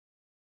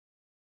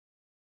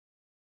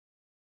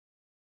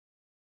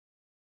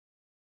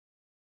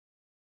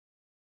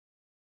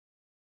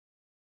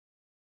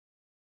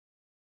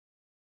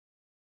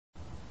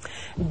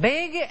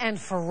Big and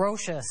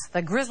ferocious,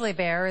 the grizzly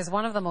bear is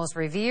one of the most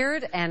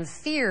revered and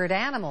feared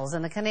animals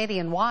in the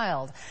Canadian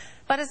wild.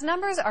 But its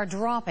numbers are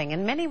dropping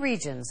in many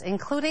regions,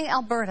 including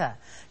Alberta.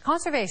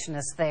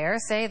 Conservationists there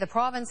say the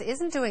province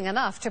isn't doing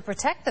enough to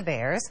protect the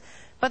bears,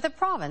 but the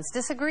province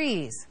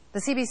disagrees. The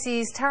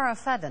CBC's Tara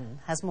Fedden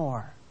has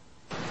more.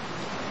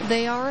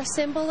 They are a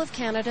symbol of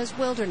Canada's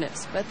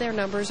wilderness, but their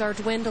numbers are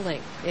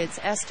dwindling. It's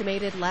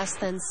estimated less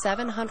than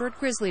 700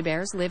 grizzly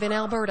bears live in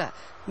Alberta.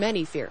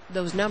 Many fear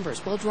those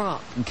numbers will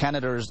drop. In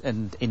Canada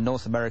and in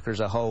North America as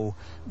a whole,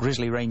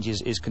 grizzly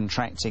ranges is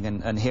contracting,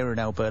 and here in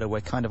Alberta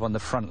we're kind of on the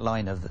front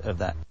line of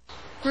that.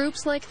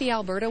 Groups like the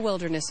Alberta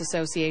Wilderness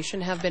Association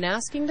have been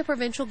asking the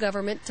provincial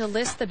government to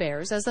list the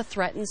bears as a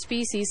threatened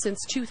species since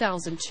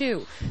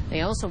 2002.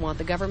 They also want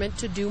the government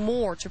to do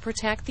more to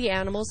protect the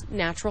animal's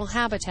natural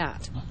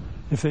habitat.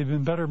 If they'd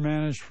been better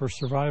managed for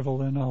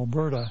survival in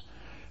Alberta,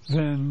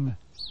 then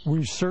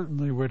we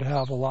certainly would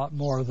have a lot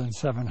more than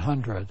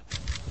 700.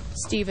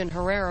 Stephen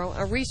Herrero,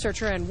 a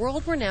researcher and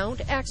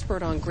world-renowned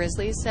expert on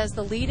grizzlies, says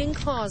the leading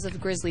cause of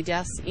grizzly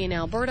deaths in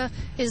Alberta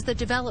is the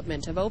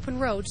development of open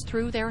roads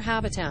through their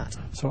habitat.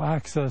 So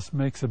access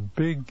makes a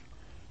big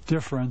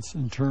difference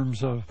in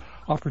terms of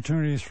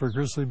opportunities for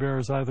grizzly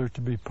bears either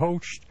to be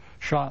poached,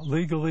 shot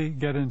legally,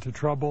 get into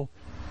trouble.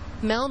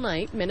 Mel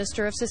Knight,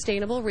 Minister of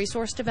Sustainable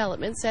Resource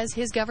Development, says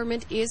his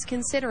government is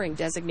considering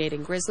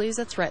designating grizzlies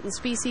a threatened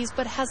species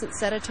but hasn't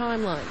set a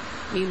timeline.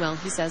 Meanwhile,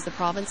 he says the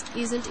province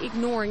isn't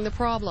ignoring the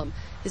problem.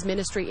 His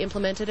ministry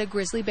implemented a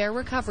grizzly bear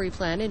recovery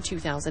plan in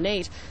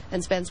 2008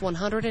 and spends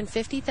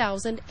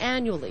 $150,000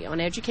 annually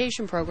on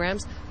education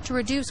programs to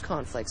reduce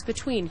conflicts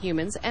between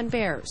humans and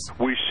bears.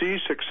 We see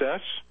success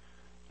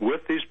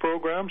with these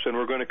programs, and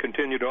we're going to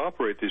continue to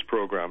operate these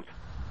programs.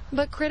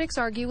 But critics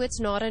argue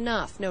it's not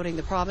enough, noting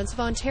the province of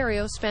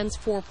Ontario spends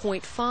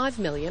 $4.5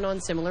 million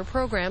on similar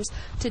programs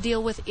to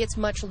deal with its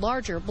much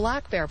larger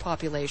black bear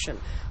population.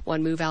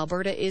 One move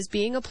Alberta is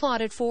being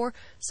applauded for,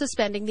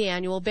 suspending the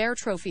annual bear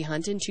trophy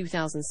hunt in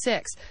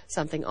 2006,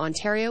 something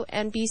Ontario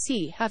and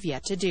BC have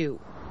yet to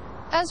do.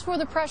 As for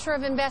the pressure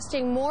of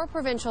investing more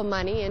provincial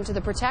money into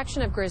the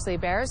protection of grizzly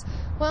bears,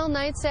 well,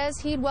 Knight says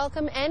he'd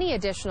welcome any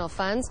additional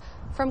funds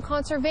from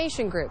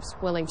conservation groups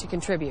willing to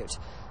contribute.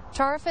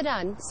 Tara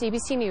Fedden,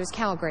 CBC News,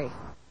 Calgary.